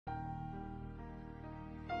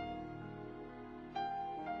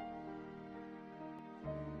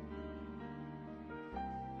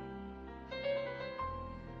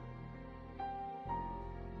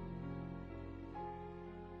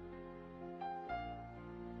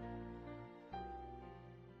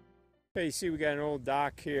Okay, you see we got an old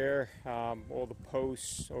dock here. All the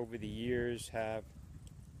posts over the years have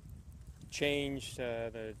changed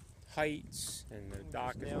the heights, and the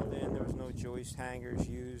dock is nailed in. There was no joist hangers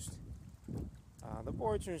used. The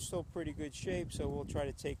boards are in still pretty good shape, so we'll try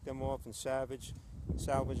to take them off and salvage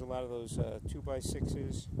a lot of those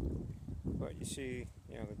 2x6s. But you see,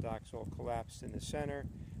 the dock's all collapsed in the center.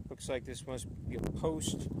 Looks like this must be a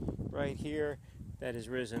post right here that has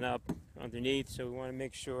risen up underneath, so we want to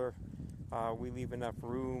make sure we leave enough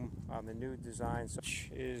room on the new design, which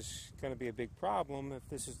is going to be a big problem if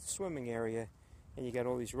this is the swimming area and you got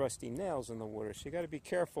all these rusty nails in the water. So you got to be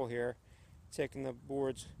careful here, taking the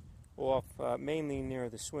boards off mainly near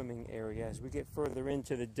the swimming area. As we get further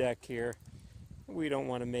into the deck here, we don't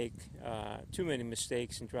want to make too many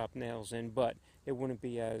mistakes and drop nails in, but it wouldn't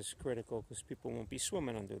be as critical because people won't be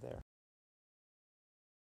swimming under there.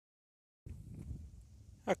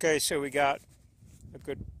 Okay, so we got a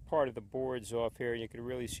good part of the boards off here. You can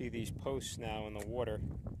really see these posts now in the water,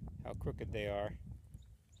 how crooked they are.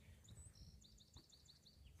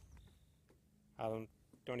 I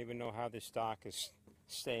don't even know how this dock is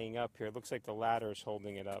staying up here. It looks like the ladder is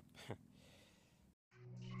holding it up.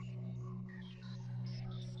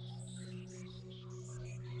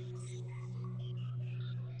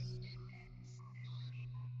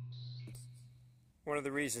 One of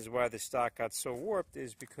the reasons why this dock got so warped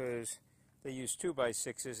is because they used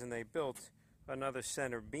 2x6s and they built another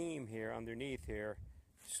center beam here underneath here.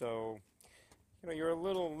 So, you're a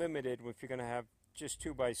little limited if you're going to have just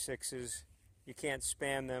 2x6s. You can't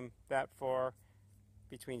span them that far,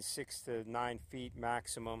 between 6 to 9 feet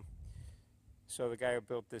maximum. So the guy who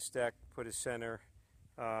built this deck put a center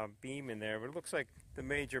beam in there. But it looks like the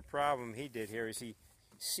major problem he did here is he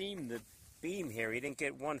seamed the beam here. He didn't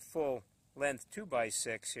get one full length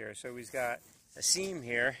 2x6 here. So he's got a seam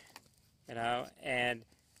here, and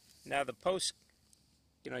now the post,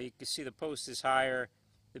 you can see the post is higher,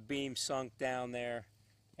 the beam sunk down there,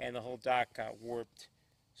 and the whole dock got warped.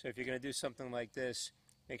 So if you're going to do something like this,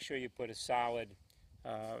 make sure you put a solid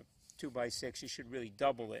 2x6. You should really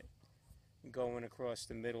double it going across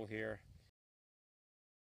the middle here.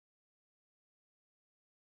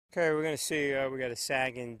 Okay, we're going to see we got a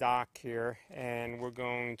sagging dock here, and we're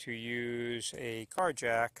going to use a car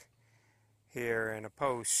jack here and a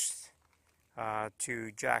post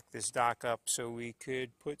to jack this dock up so we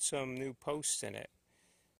could put some new posts in it.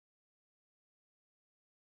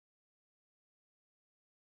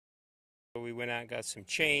 So we went out and got some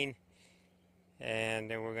chain,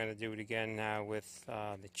 and then we're going to do it again now with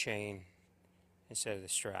the chain instead of the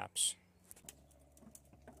straps.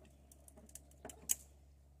 It's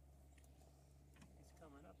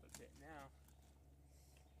coming up a bit now.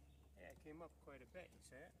 Yeah, it came up quite a bit, you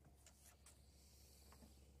see it?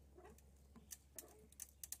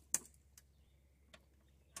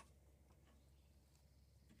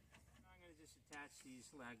 I'm going to just attach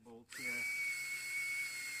these lag bolts here.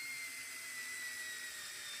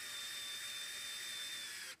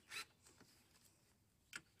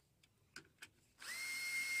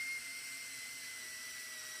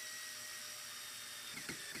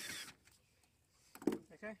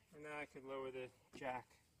 Okay, and now I can lower the jack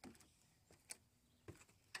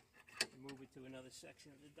and move it to another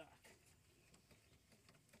section of the dock.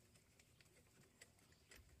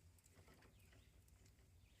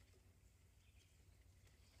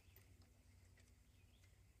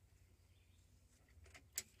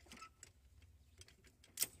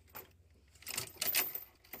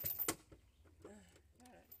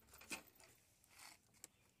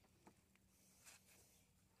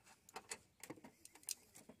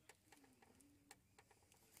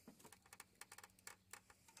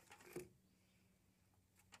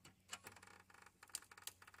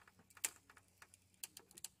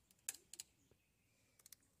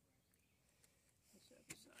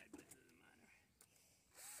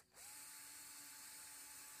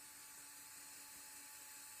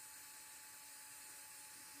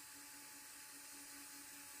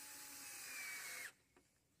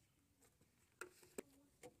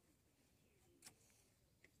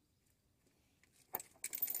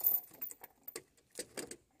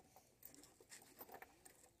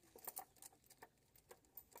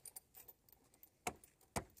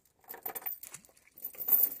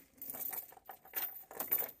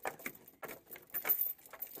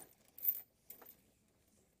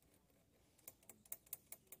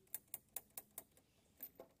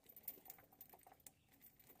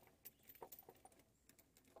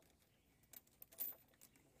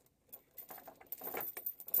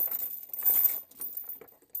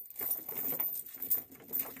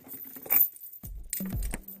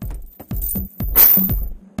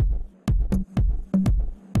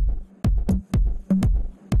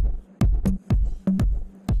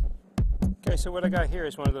 so what I got here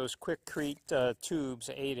is one of those Quikrete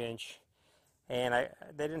tubes, 8-inch, and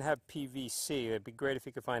they didn't have PVC. It'd be great if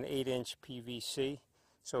you could find 8-inch PVC,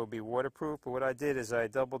 so it would be waterproof. But what I did is I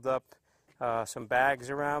doubled up some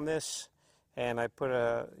bags around this, and I put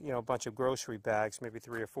a bunch of grocery bags, maybe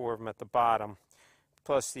 3 or 4 of them at the bottom,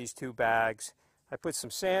 plus these 2 bags. I put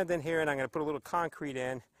some sand in here, and I'm going to put a little concrete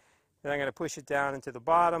in. Then I'm going to push it down into the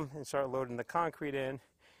bottom and start loading the concrete in.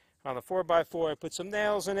 On the 4x4, I put some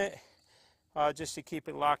nails in it just to keep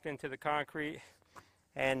it locked into the concrete.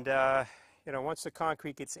 And once the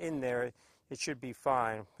concrete gets in there, it should be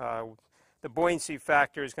fine. The buoyancy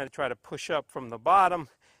factor is going to try to push up from the bottom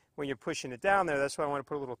when you're pushing it down there. That's why I want to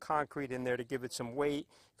put a little concrete in there to give it some weight,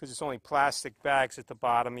 because it's only plastic bags at the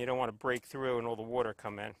bottom. You don't want to break through and all the water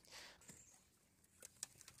come in.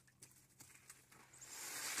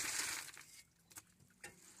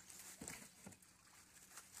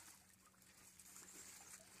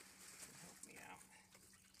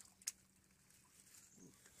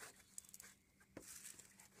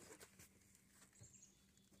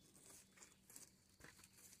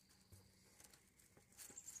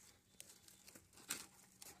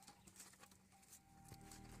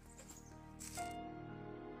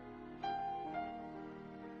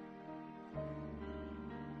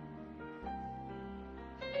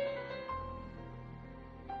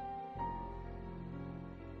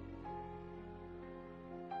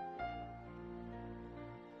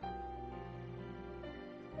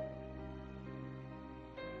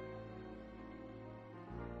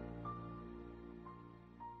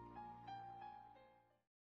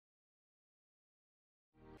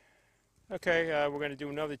 Okay, we're going to do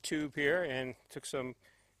another tube here, and took some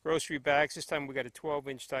grocery bags. This time we got a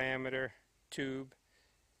 12-inch diameter tube,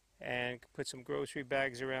 and put some grocery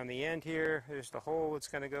bags around the end here. There's the hole that's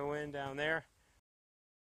going to go in down there.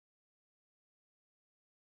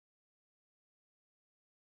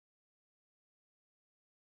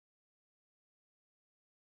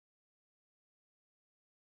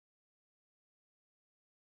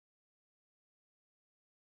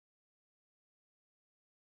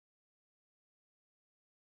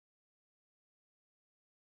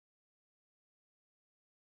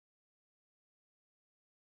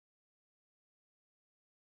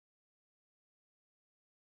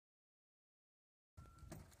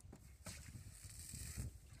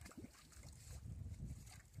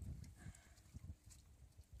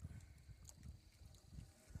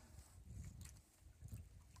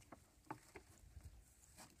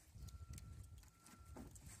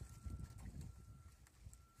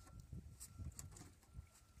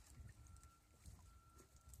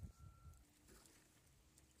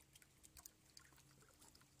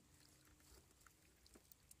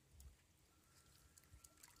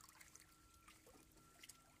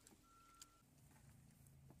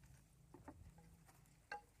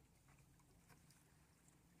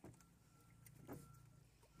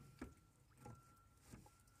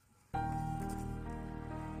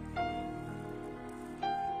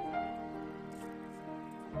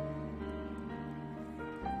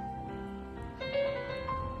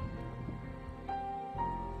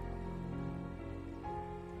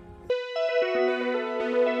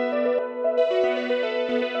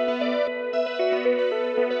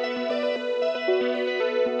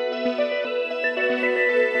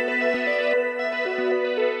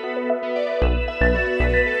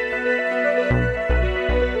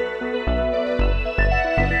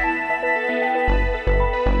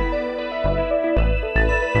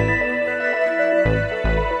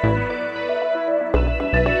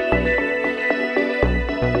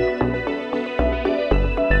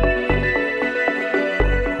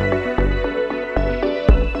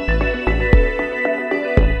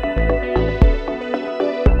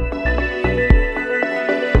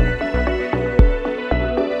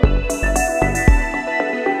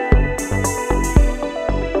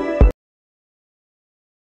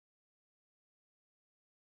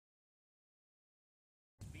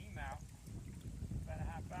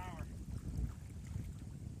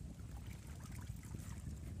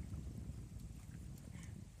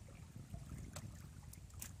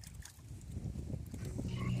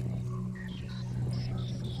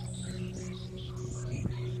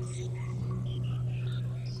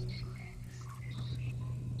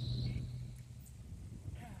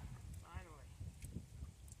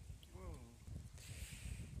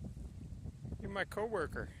 You're my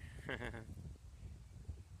coworker.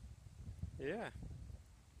 Yeah.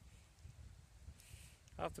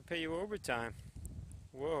 I'll have to pay you overtime.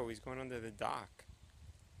 Whoa, he's going under the dock.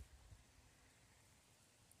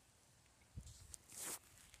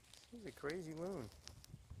 This is a crazy loon.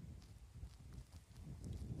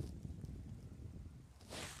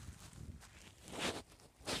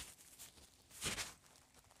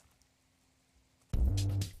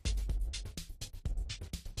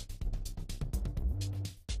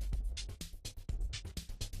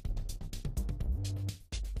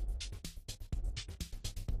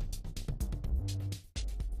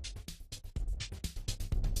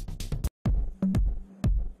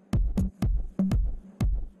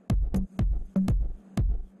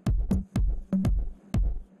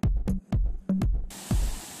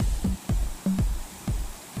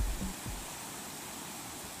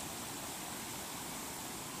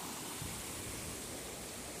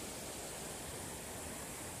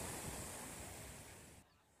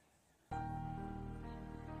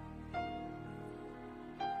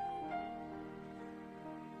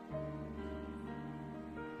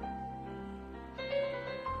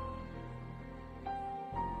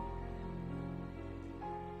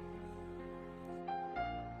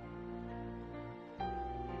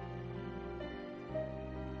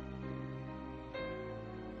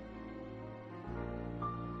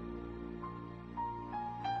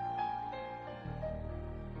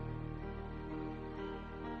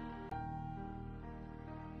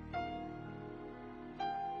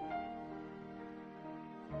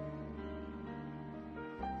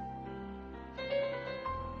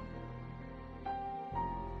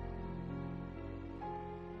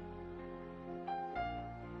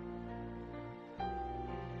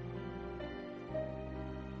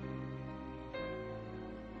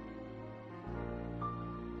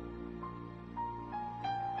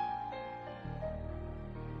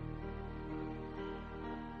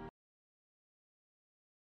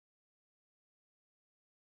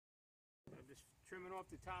 trimming off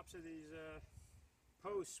the tops of these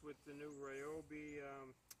posts with the new Ryobi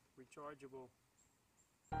rechargeable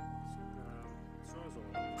Sawzall.